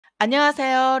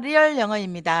안녕하세요. 리얼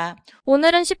영어입니다.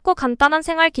 오늘은 쉽고 간단한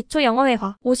생활 기초 영어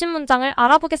회화 50문장을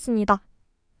알아보겠습니다.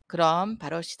 그럼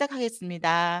바로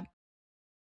시작하겠습니다.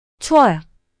 추워요.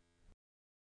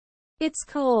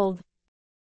 It's cold.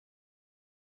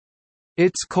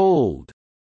 It's cold.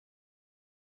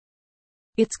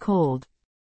 It's cold.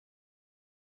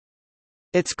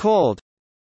 It's cold.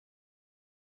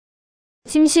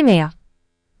 심심해요.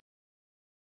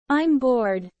 I'm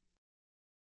bored.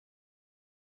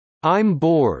 I'm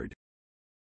bored.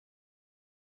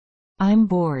 I'm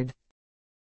bored.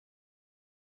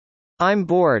 I'm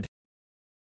bored.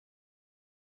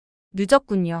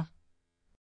 늦었군요.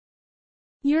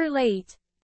 You're late.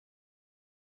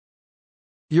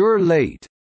 You're late.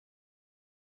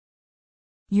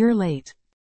 You're late.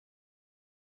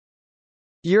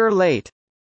 You're late.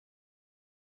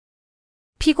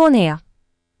 피곤해요.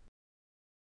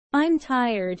 I'm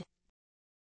tired.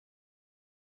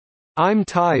 I'm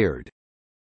tired.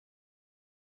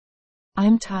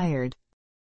 I'm tired.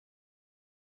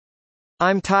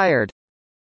 I'm tired.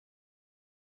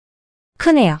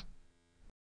 크네요.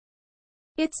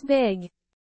 It's big.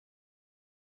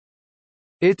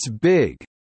 It's big.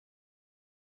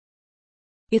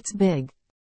 It's big.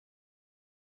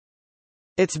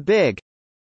 It's big.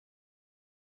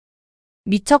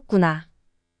 미쳤구나.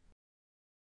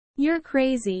 You're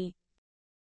crazy.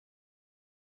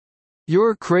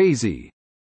 You're crazy.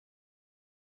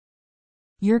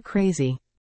 You're crazy.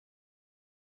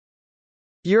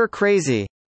 You're crazy.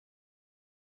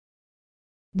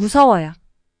 무서워요.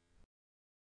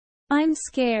 I'm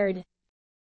scared.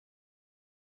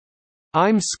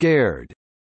 I'm scared.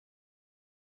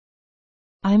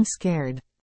 I'm scared.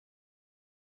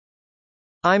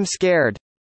 I'm scared.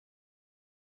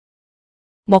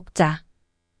 먹자.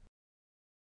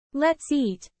 Let's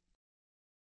eat.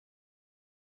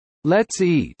 Let's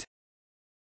eat.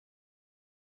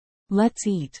 Let's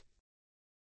eat.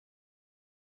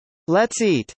 Let's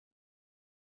eat.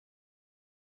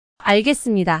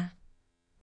 알겠습니다.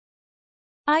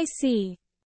 I see.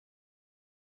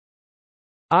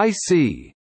 I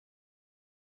see.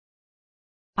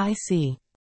 I see.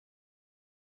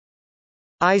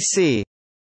 I see.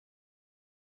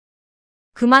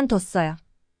 그만뒀어요.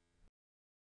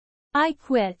 I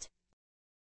quit.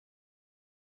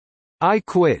 I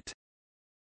quit.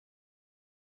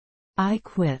 I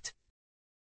quit.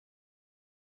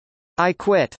 I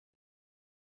quit.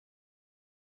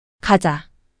 가자.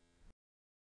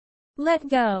 Let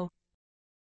go.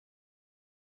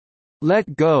 Let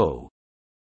go.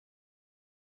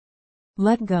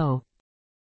 Let go.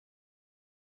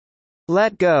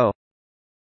 Let go.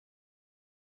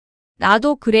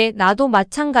 나도 그래, 나도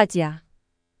마찬가지야.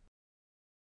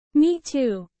 Me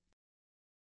too.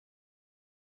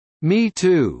 Me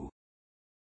too.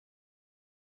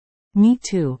 Me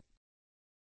too.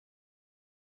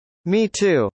 Me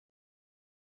too.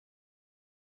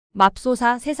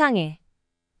 맙소사 세상에.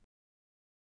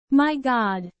 My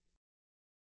God.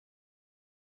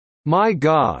 My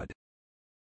God.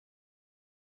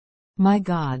 My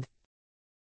God.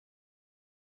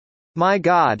 My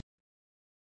God.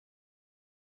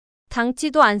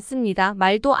 당치도 않습니다.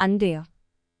 말도 안 돼요.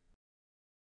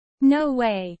 No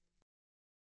way.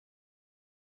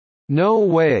 No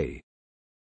way.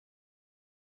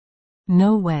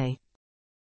 No way.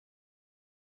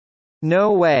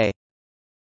 No way.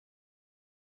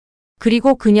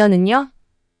 그리고 그녀는요?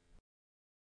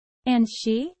 And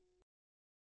she?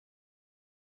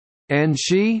 And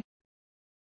she?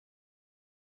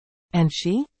 And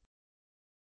she?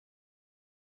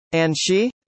 And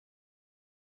she?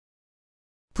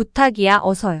 부탁이야,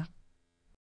 어서요.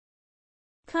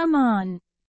 Come on.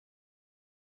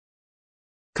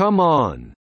 Come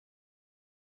on.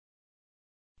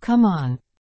 Come on.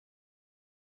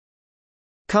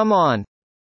 Come on.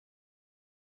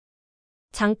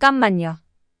 잠깐만요.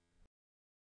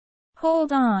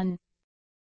 Hold on.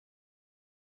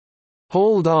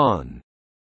 Hold on.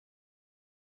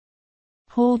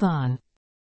 Hold on.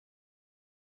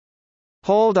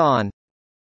 Hold on.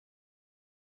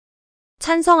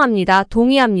 찬성합니다.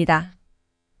 동의합니다.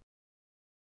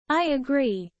 I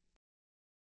agree.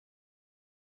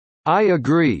 I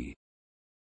agree.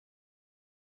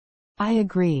 I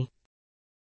agree.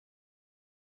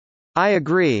 I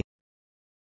agree.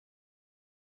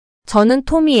 저는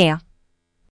톰이에요.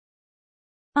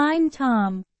 I'm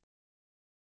Tom.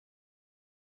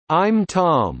 I'm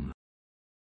Tom.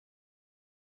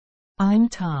 I'm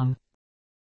Tom.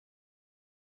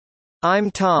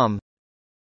 I'm Tom.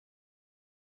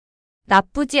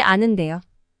 나쁘지 않은데요.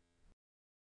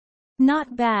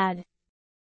 Not bad.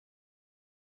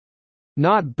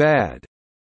 Not bad.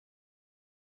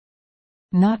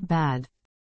 Not bad.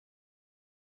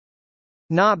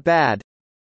 Not bad.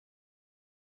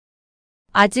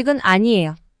 아직은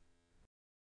아니에요.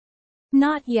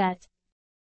 Not yet.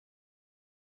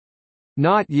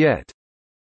 Not yet.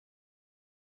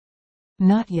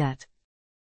 Not yet.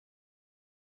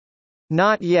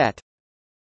 Not yet.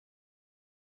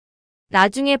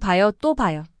 나중에 봐요, 또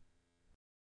봐요.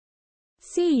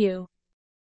 See you.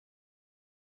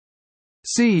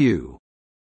 See you.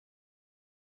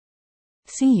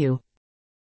 See you.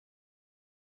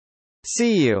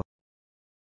 See you.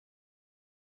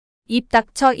 입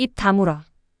닥쳐, 입 다물어.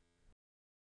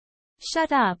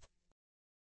 Shut up.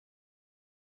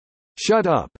 Shut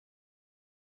up.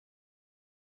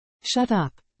 Shut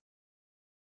up.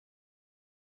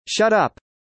 Shut up.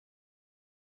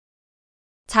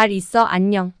 잘 있어,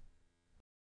 안녕.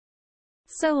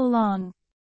 So long.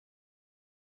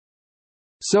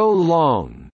 So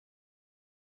long.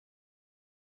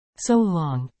 So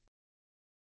long.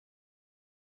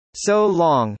 So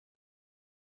long.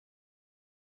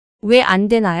 왜 안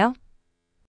되나요?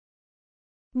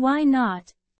 Why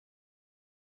not?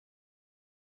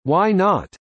 Why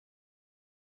not?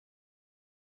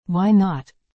 Why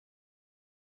not?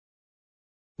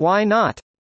 Why not?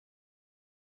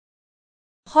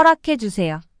 허락해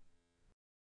주세요.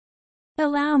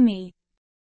 Allow me.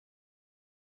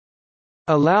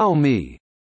 Allow me.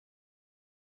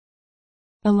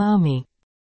 Allow me.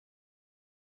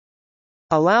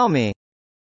 Allow me.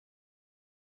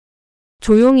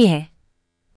 조용히 해.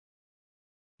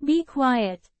 Be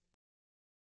quiet.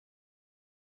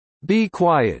 Be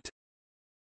quiet.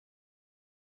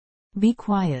 Be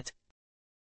quiet.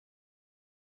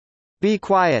 Be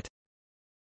quiet.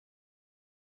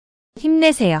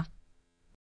 힘내세요.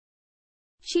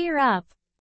 Cheer up.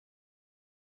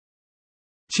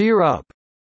 Cheer up.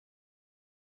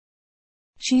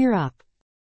 Cheer up.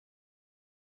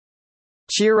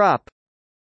 Cheer up.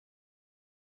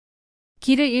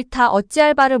 길을 잃다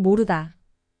어찌할 바를 모르다.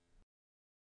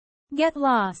 Get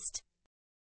lost.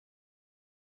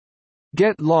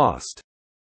 Get lost.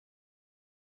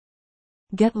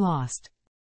 Get lost.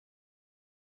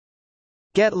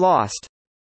 Get lost.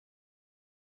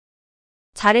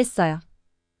 잘했어요.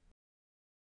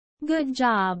 Good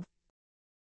job.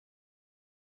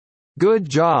 Good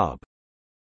job.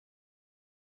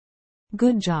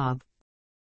 Good job.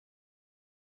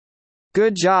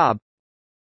 Good job.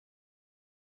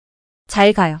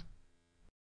 잘 가요.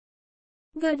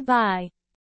 Goodbye.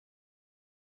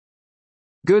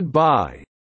 Goodbye.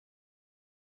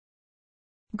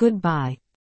 Goodbye.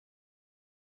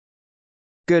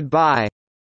 Goodbye.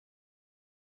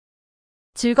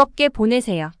 즐겁게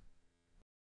보내세요.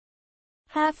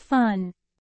 Have fun.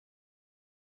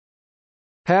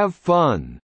 Have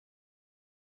fun.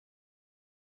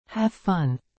 Have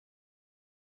fun.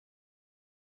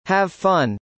 Have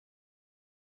fun.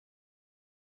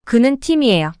 그는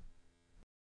팀이에요.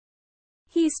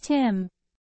 He's Tim.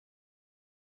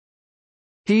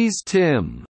 He's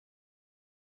Tim.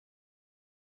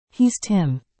 He's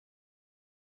Tim.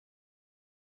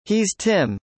 He's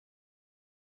Tim.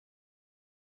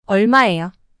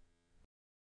 얼마예요?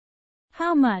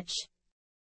 How much?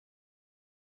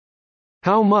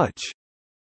 How much?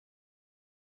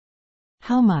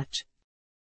 How much?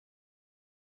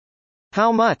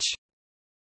 How much?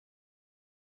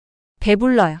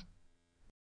 배불러요.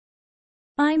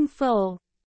 I'm full.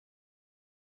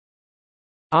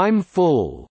 I'm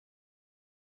full.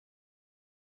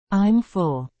 I'm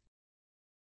full.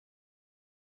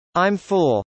 I'm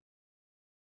full.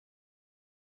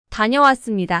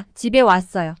 다녀왔습니다. 집에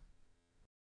왔어요.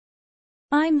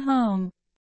 I'm home.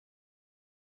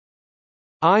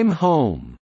 I'm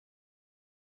home.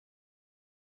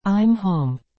 I'm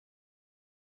home.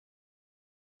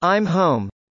 I'm home.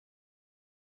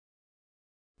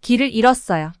 길을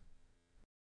잃었어요.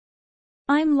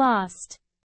 I'm lost.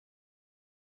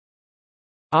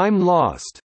 I'm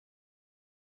lost.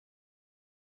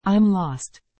 I'm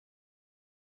lost.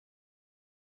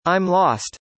 I'm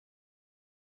lost.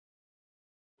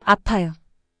 아파요.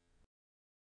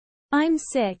 I'm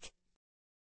sick.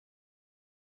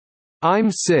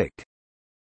 I'm sick.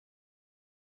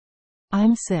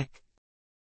 I'm sick.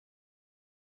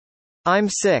 I'm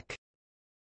sick.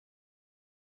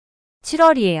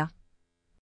 7월이에요.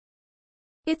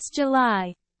 It's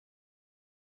July.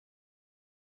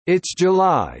 It's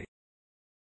July.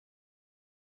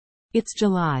 It's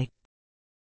July.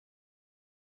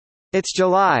 It's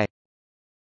July.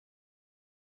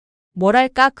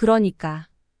 뭐랄까 그러니까.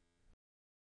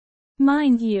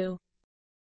 Mind you.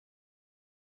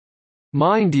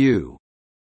 Mind you.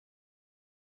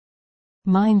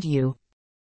 Mind you.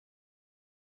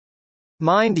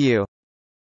 Mind you.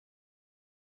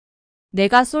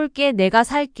 내가 쏠게, 내가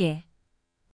살게.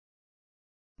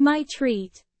 My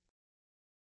treat.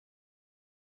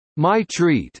 My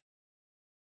treat.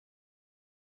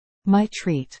 My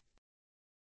treat.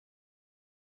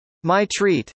 My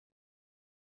treat.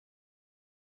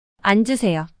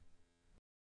 앉으세요.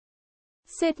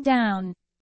 Sit down.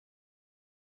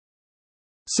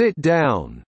 Sit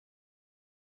down.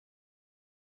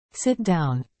 Sit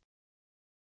down.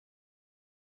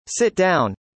 Sit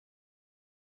down.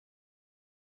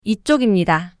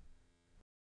 이쪽입니다.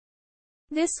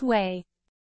 This way.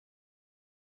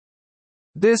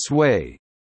 This way.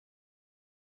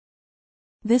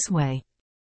 This way.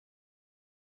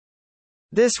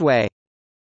 This way.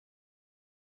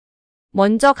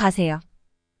 먼저 가세요.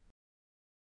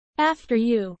 After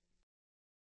you.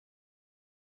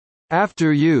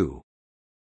 After you.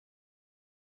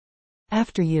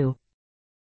 After you.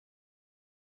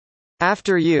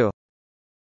 After you.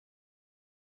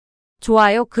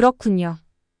 좋아요, 그렇군요.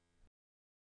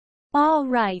 All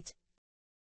right.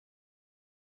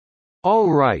 All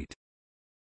right.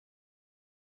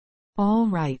 All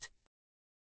right.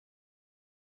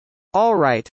 All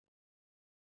right.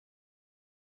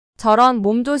 저런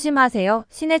몸 조심하세요.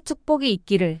 신의 축복이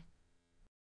있기를.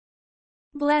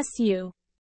 Bless you.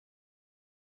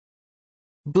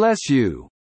 Bless you.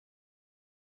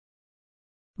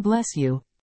 Bless you.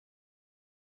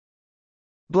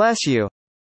 Bless you.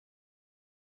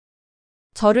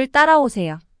 저를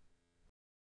따라오세요.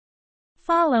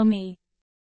 Follow me.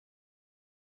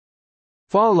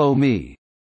 Follow me.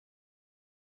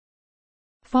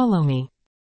 Follow me.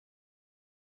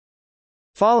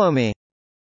 Follow me.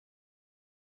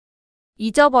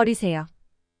 잊어버리세요.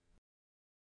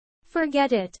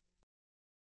 Forget it.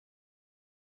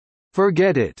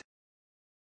 Forget it.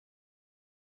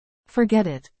 Forget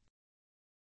it.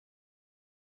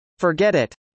 Forget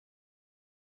it.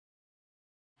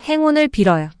 행운을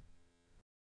빌어요.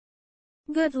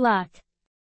 Good luck.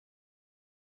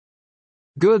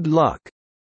 Good luck.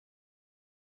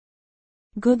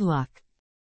 Good luck.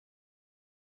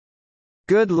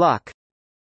 Good luck.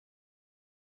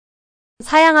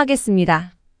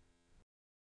 사양하겠습니다.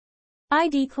 I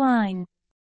decline.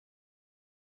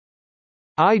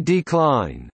 I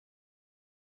decline.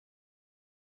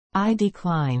 I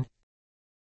decline.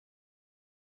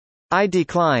 I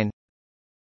decline.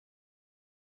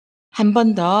 한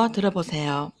번 더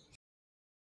들어보세요.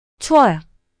 추워요.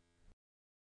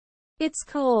 It's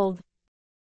cold.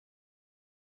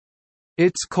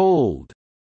 It's cold.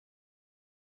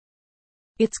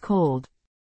 It's cold.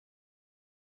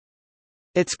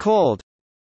 It's cold.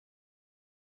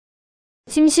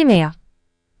 심심해요.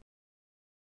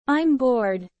 I'm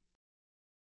bored.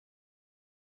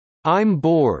 I'm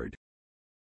bored.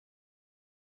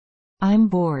 I'm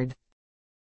bored.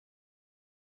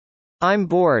 I'm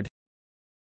bored.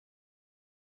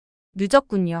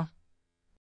 늦었군요.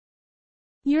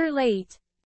 You're late.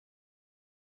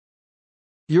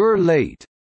 You're late.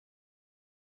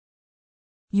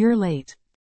 You're late.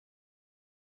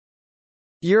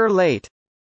 You're late.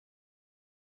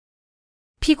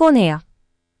 피곤해요.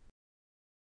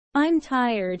 I'm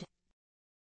tired.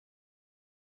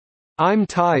 I'm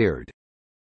tired.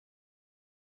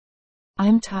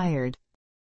 I'm tired.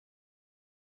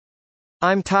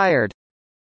 I'm tired.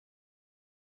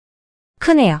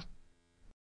 크네요.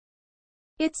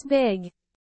 It's big.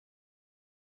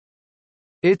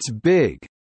 It's big.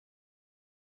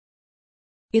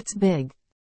 It's big.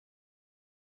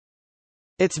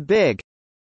 It's big.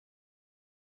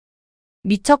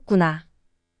 미쳤구나.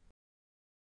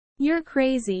 You're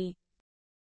crazy.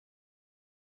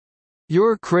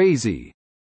 You're crazy.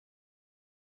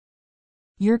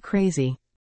 You're crazy.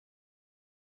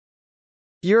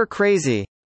 You're crazy.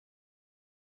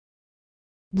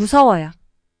 무서워요.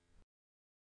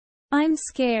 I'm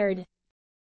scared.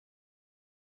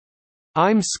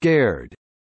 I'm scared.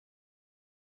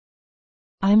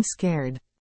 I'm scared.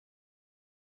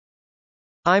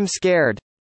 I'm scared.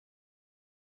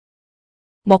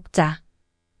 먹자.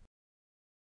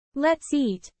 Let's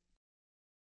eat.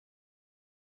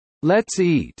 Let's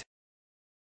eat.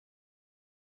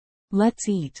 Let's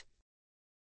eat.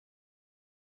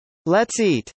 Let's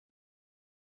eat.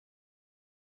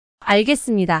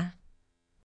 알겠습니다.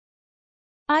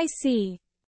 I see.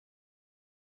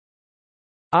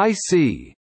 I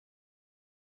see.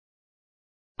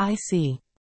 I see.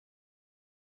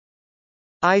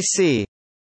 I see.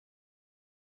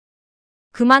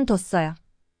 그만뒀어요.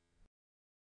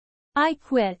 I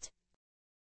quit.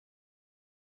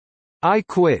 I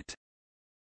quit.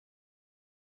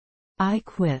 I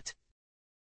quit.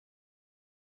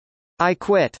 I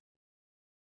quit.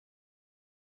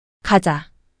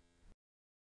 가자.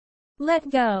 Let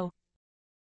go.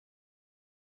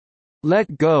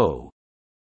 Let go.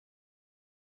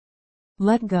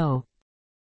 Let go.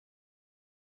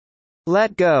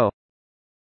 Let go.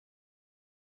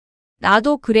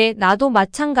 나도 그래, 나도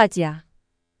마찬가지야.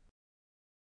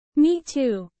 Me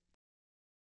too.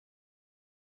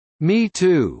 Me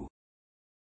too.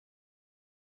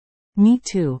 Me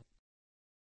too.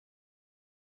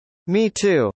 Me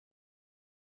too.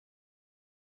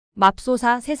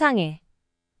 맙소사 세상에.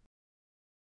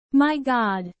 My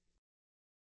God.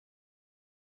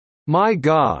 My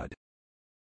God.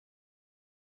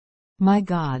 My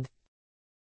God.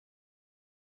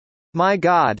 My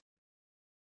God.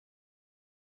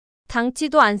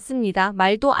 당치도 않습니다.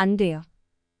 말도 안 돼요.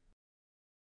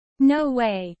 No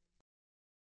way.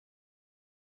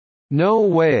 No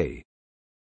way.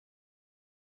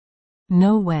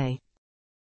 No way.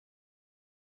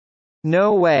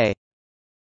 No way.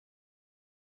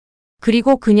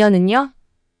 그리고 그녀는요?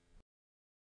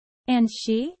 And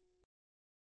she?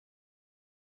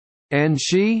 And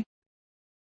she?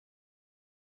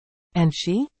 And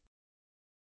she?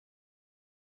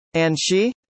 And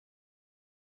she?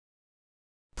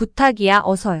 부탁이야,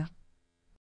 어서요.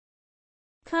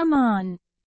 Come on.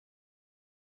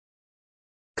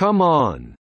 Come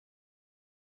on.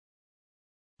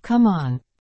 Come on.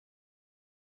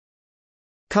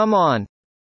 Come on.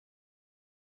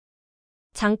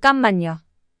 잠깐만요.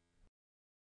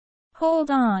 Hold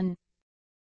on.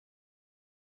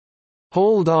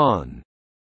 Hold on.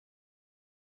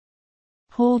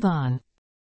 Hold on.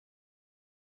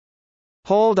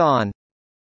 Hold on.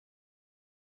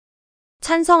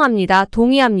 찬성합니다.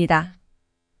 동의합니다.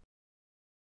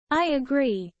 I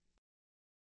agree.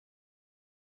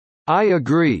 I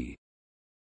agree.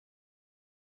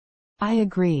 I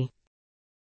agree.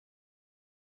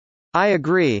 I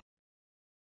agree.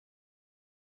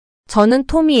 저는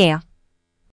톰이에요.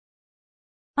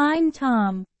 I'm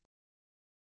Tom.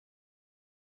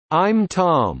 I'm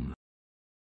Tom.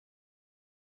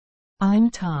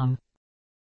 I'm Tom.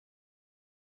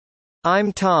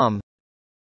 I'm Tom.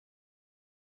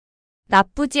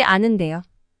 나쁘지 않은데요.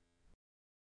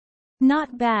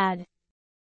 Not bad.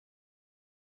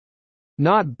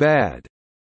 Not bad.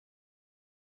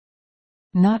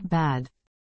 Not bad.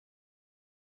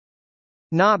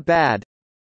 Not bad.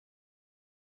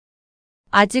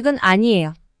 아직은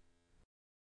아니에요.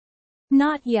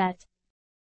 Not yet.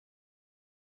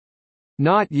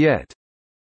 Not yet.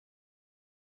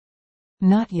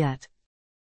 Not yet.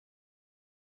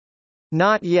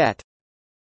 Not yet.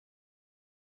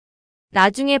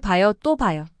 나중에 봐요, 또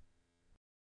봐요.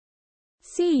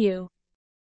 See you.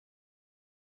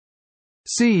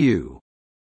 See you.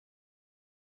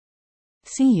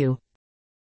 See you.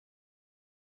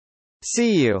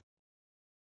 See you.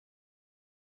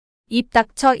 입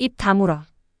닥쳐, 입 다물어.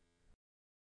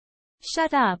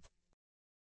 Shut up.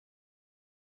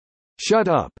 Shut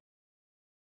up.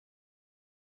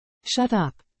 Shut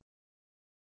up.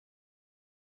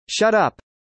 Shut up.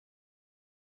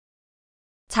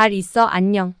 잘 있어,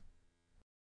 안녕.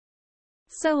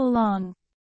 So long.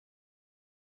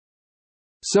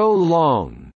 So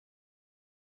long.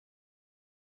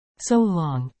 So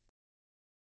long.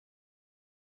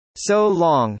 So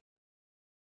long.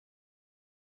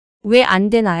 왜 안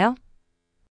되나요?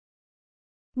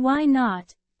 Why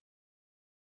not?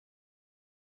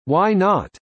 Why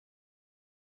not?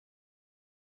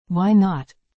 Why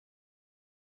not?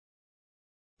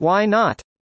 Why not?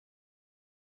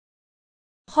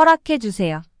 허락해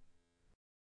주세요.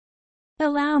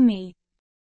 Allow me.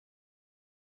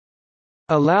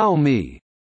 Allow me.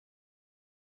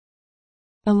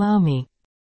 Allow me.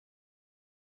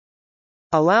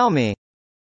 Allow me.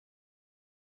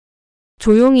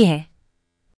 조용히 해.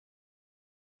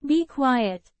 Be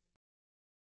quiet.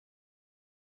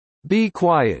 Be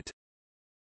quiet.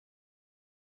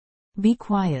 Be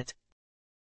quiet.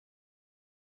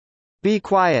 Be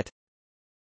quiet.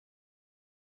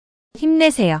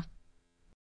 힘내세요.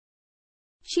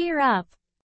 Cheer up.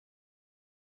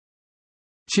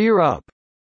 Cheer up.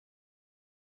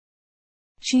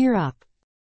 Cheer up.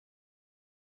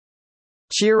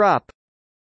 Cheer up.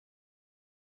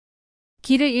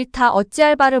 길을 잃다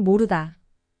어찌할 바를 모르다.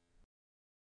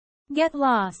 Get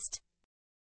lost.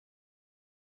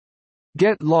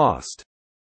 Get lost.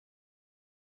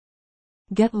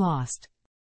 Get lost.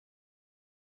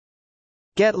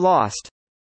 Get lost.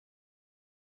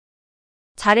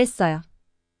 잘했어요.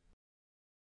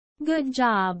 Good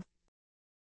job.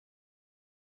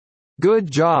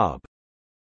 Good job.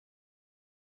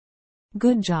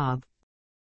 Good job.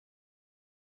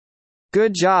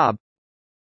 Good job.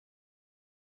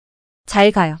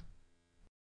 잘 가요.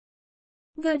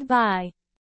 Goodbye.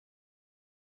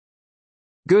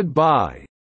 Goodbye.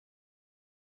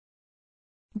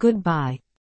 Goodbye.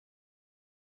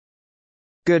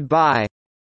 Goodbye.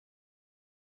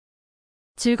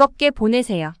 즐겁게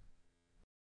보내세요.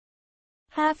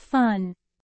 Have fun.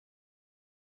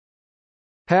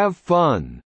 Have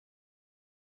fun.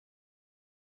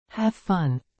 Have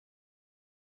fun.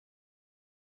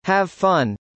 Have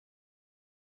fun.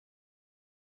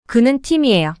 그는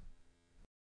팀이에요.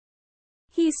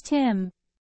 He's Tim.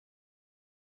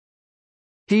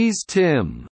 He's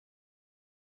Tim.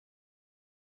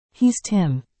 He's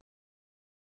Tim.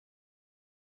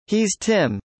 He's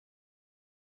Tim.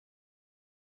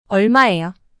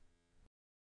 얼마예요?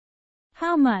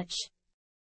 How much?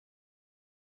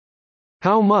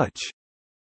 How much?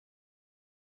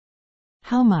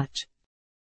 How much?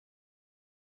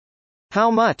 How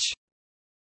much?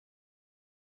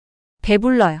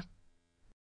 배불러요.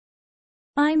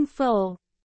 I'm full.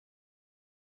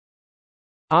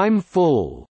 I'm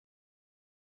full.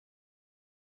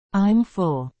 I'm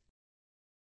full.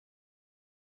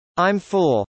 I'm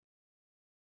full.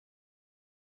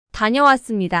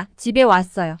 다녀왔습니다. 집에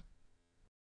왔어요.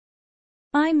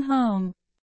 I'm home.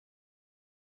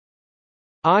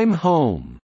 I'm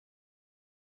home.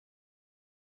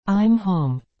 I'm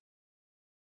home.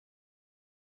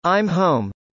 I'm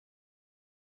home.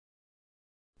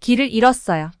 길을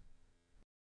잃었어요.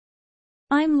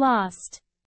 I'm lost.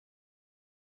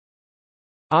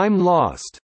 I'm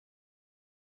lost.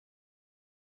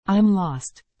 I'm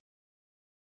lost.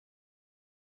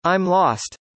 I'm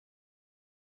lost.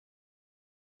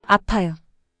 아파요.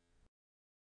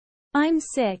 I'm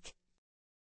sick.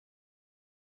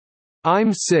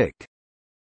 I'm sick.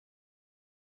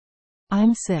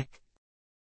 I'm sick.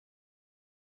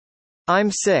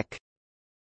 I'm sick.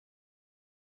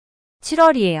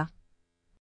 7월이에요.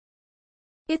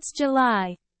 It's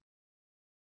July.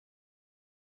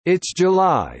 It's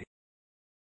July.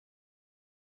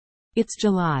 It's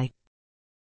July.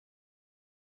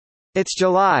 It's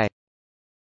July.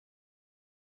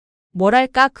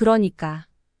 뭐랄까 그러니까.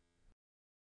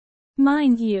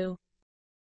 Mind you.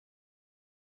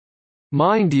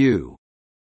 Mind you.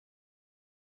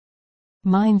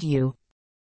 Mind you.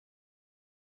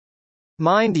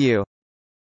 Mind you.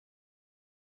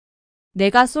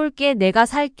 내가 쏠게 내가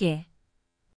살게.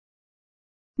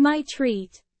 My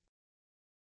treat.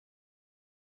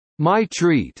 My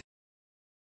treat.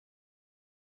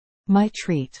 My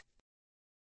treat.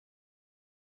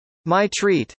 My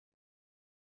treat.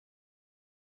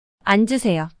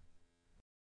 앉으세요.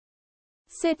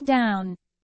 Sit down.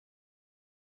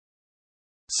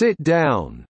 Sit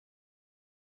down.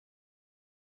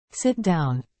 Sit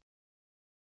down.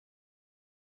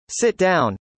 Sit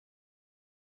down.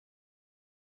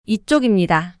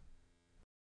 이쪽입니다.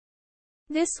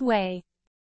 This way.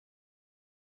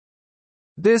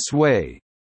 This way.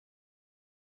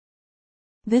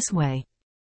 This way.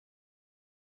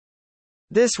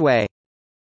 This way.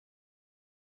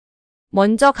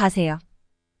 먼저 가세요.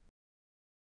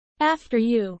 After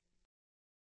you.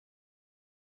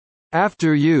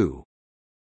 After you.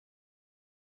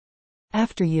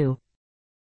 After you.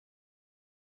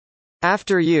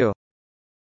 After you.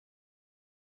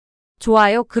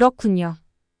 좋아요, 그렇군요.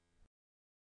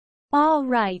 All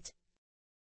right.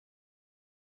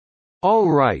 All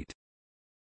right.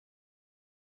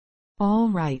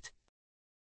 All right.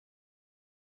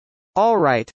 All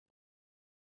right.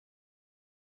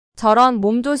 저런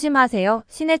몸 조심하세요.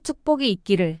 신의 축복이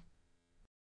있기를.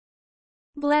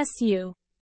 Bless you.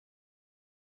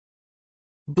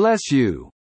 Bless you.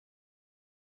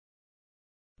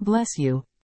 Bless you.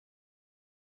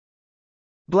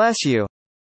 Bless you.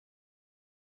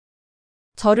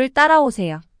 저를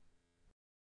따라오세요.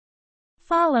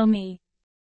 Follow me.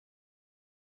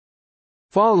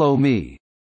 Follow me.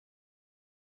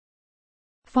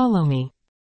 Follow me.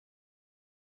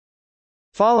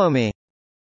 Follow me.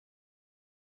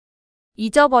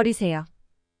 잊어버리세요.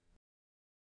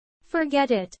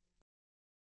 Forget it.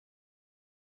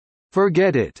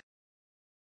 Forget it.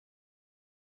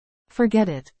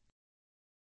 Forget it.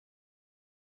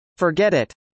 Forget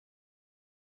it.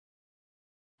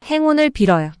 행운을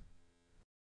빌어요.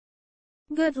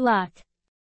 Good luck.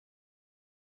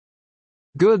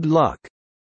 Good luck.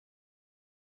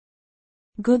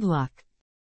 Good luck.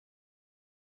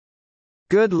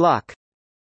 Good luck.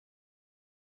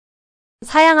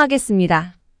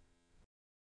 사양하겠습니다.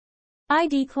 I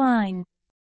decline.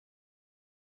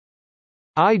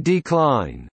 I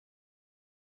decline.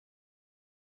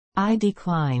 I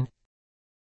decline.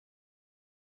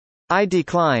 I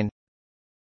decline.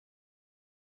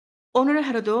 오늘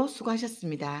하루도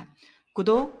수고하셨습니다.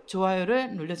 구독,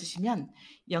 좋아요를 눌러주시면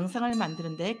영상을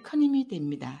만드는 데 큰 힘이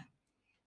됩니다.